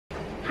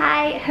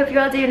Hi, hope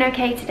you're all doing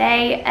okay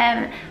today.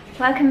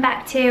 Welcome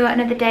back to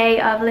another day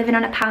of living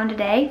on £1 a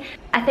day.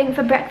 I think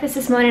for breakfast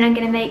this morning I'm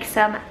going to make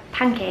some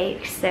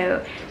pancakes,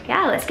 so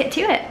yeah, let's get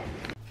to it.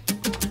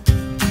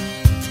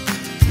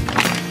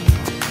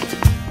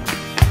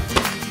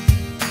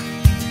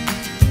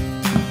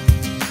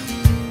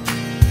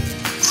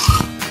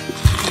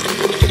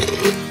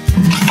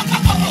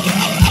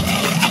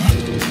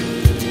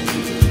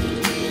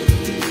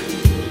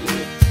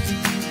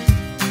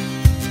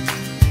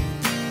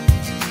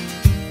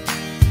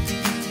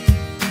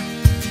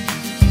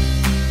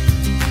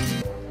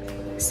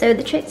 So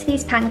the trick to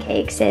these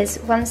pancakes is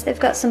once they've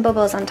got some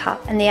bubbles on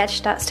top and the edge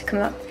starts to come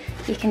up,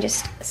 you can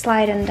just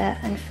slide under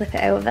and flip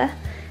it over,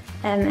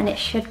 and it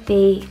should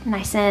be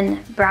nice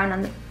and brown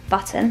on the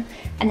bottom,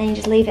 and then you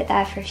just leave it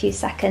there for a few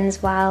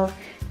seconds while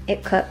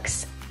it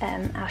cooks.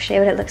 I'll show you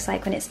what it looks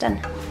like when it's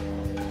done.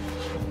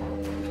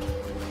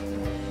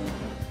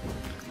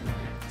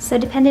 So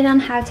depending on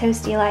how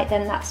toasty you like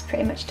them, that's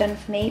pretty much done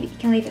for me, but you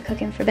can leave it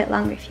cooking for a bit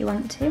longer if you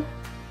want to.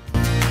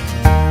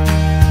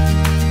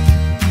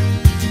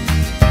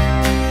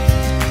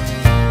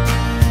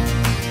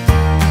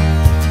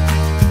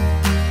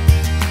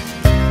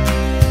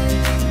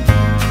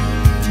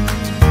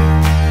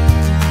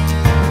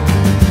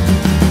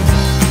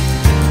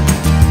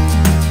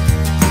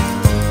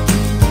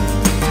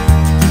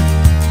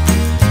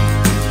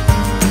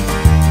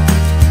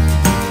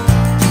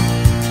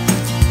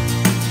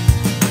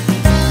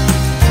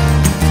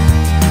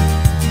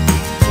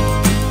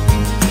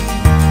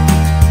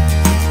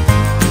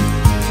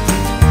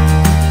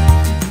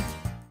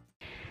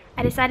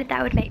 I decided that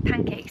I would make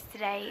pancakes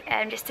today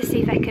just to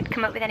see if I could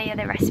come up with any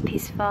other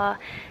recipes for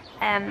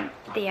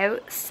the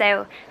oats.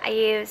 So I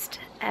used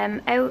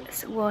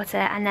oats, water,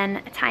 and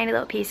then a tiny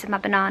little piece of my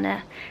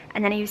banana,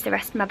 and then I used the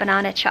rest of my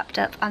banana chopped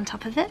up on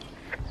top of it.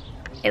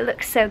 It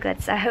looks so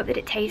good, so I hope that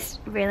it tastes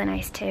really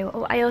nice too.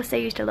 Oh, I also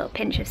used a little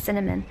pinch of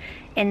cinnamon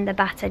in the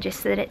batter just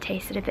so that it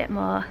tasted a bit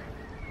more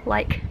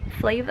like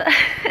flavour.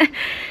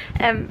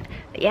 But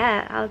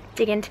yeah, I'll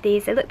dig into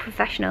these. They look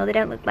professional, they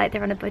don't look like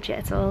they're on a budget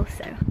at all,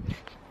 so.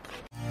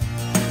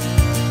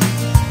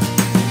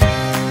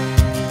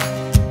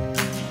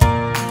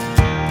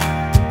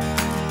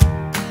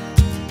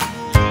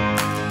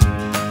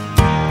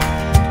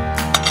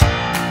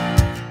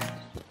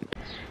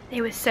 They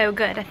were so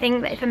good. I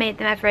think that if I made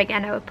them ever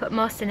again I would put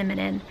more cinnamon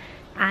in,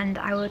 and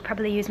I would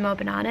probably use more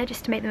banana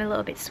just to make them a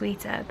little bit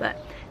sweeter,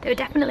 but they were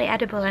definitely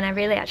edible and I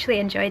really actually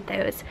enjoyed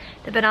those.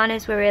 The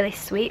bananas were really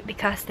sweet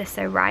because they're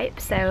so ripe,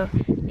 so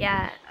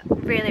yeah,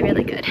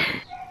 really good.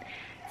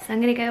 So I'm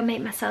gonna go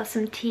make myself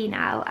some tea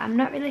now. I'm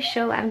not really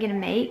sure what I'm gonna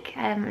make.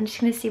 I'm just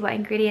gonna see what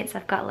ingredients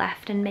I've got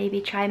left and maybe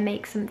try and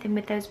make something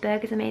with those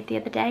burgers I made the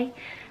other day.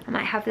 I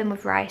might have them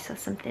with rice or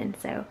something,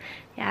 so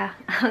yeah,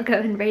 I'll go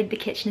and raid the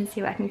kitchen and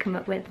see what I can come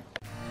up with.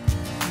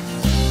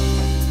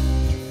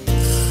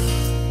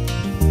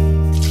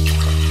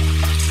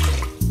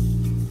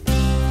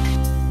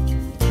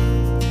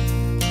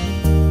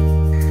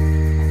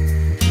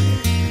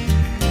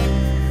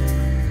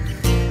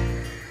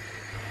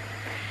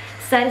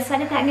 So I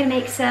decided that I'm going to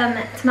make some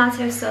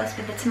tomato sauce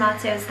with the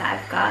tomatoes that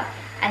I've got,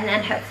 and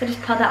then hopefully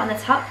just pour that on the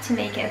top to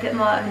make it a bit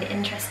more of an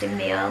interesting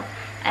meal.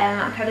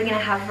 I'm probably going to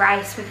have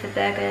rice with the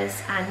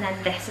burgers and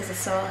then this as a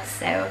sauce,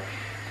 so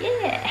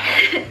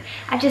yeah.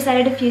 I've just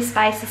added a few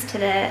spices to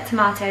the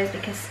tomatoes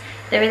because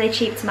they're really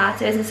cheap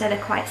tomatoes and so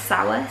they're quite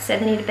sour, so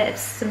they need a bit of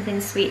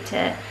something sweet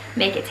to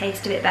make it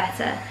taste a bit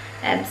better.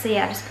 So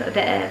yeah, I just put a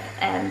bit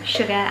of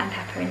sugar and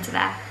pepper into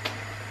there.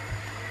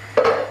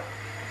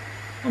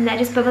 And they're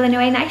just bubbling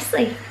away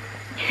nicely.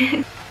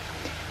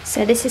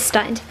 So this is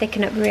starting to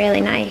thicken up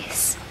really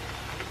nice.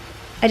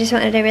 I just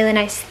wanted a really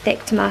nice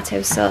thick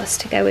tomato sauce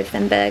to go with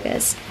them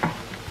burgers.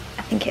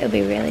 I think it'll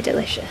be really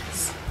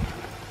delicious.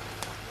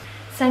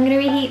 So I'm going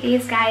to reheat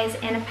these guys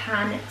in a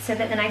pan so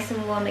that they're nice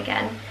and warm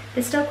again.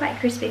 They're still quite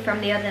crispy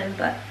from the oven,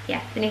 but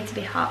yeah, they need to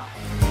be hot.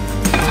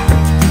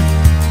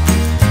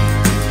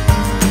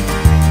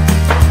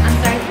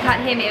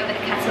 Can't hear me over the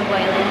kettle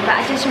boiling, but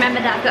I just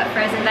remembered that I've got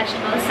frozen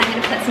vegetables, so I'm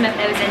going to put some of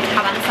those in to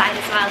have on the side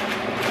as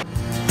well.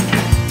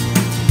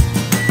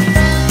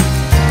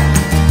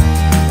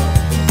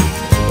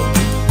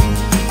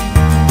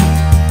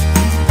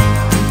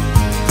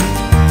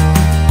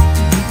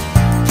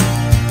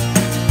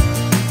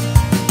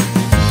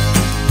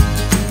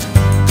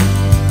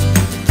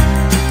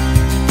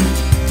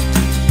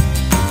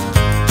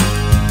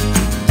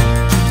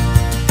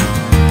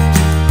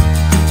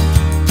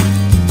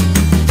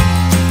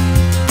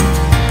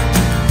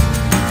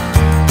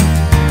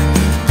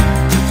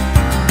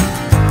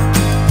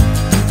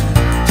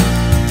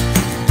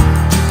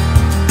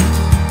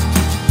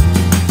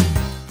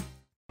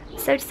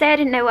 So to say I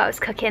didn't know what I was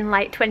cooking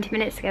like 20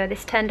 minutes ago,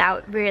 this turned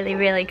out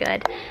really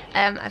good.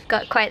 I've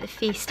got quite the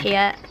feast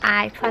here.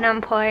 I plan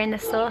on pouring the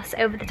sauce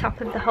over the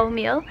top of the whole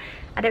meal.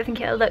 I don't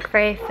think it'll look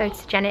very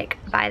photogenic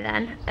by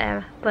then,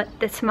 but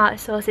the tomato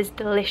sauce is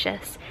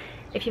delicious.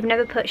 If you've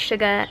never put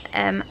sugar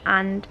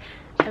and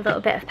a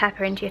little bit of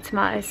pepper into your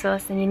tomato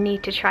sauce, then you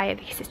need to try it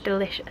because it's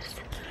delicious.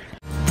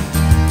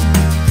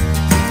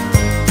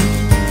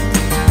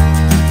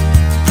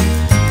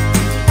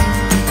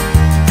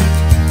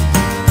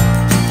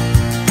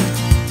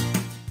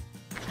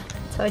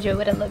 Told you it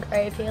wouldn't look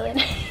very appealing.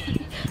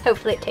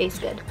 Hopefully it tastes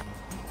good.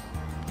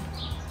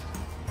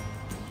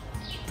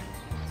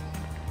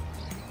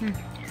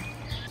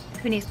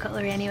 Who needs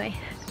cutlery anyway?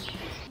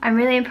 I'm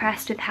really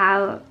impressed with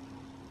how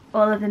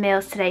all of the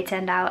meals today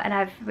turned out, and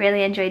I've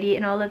really enjoyed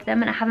eating all of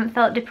them and I haven't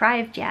felt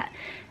deprived yet.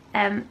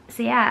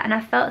 So yeah, and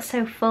I felt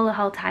so full the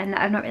whole time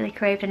that I've not really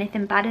craved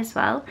anything bad as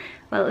well.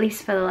 Well, at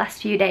least for the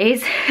last few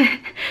days.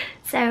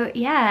 So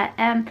yeah,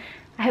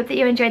 I hope that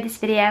you enjoyed this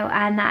video,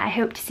 and that I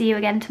hope to see you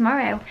again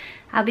tomorrow.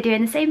 I'll be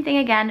doing the same thing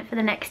again for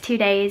the next 2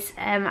 days,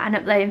 and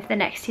uploading for the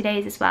next 2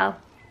 days as well.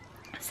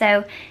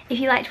 So if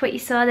you liked what you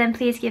saw, then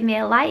please give me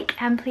a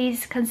like, and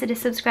please consider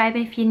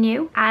subscribing if you're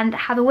new, and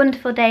have a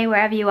wonderful day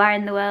wherever you are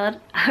in the world.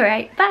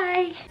 Alright,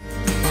 bye!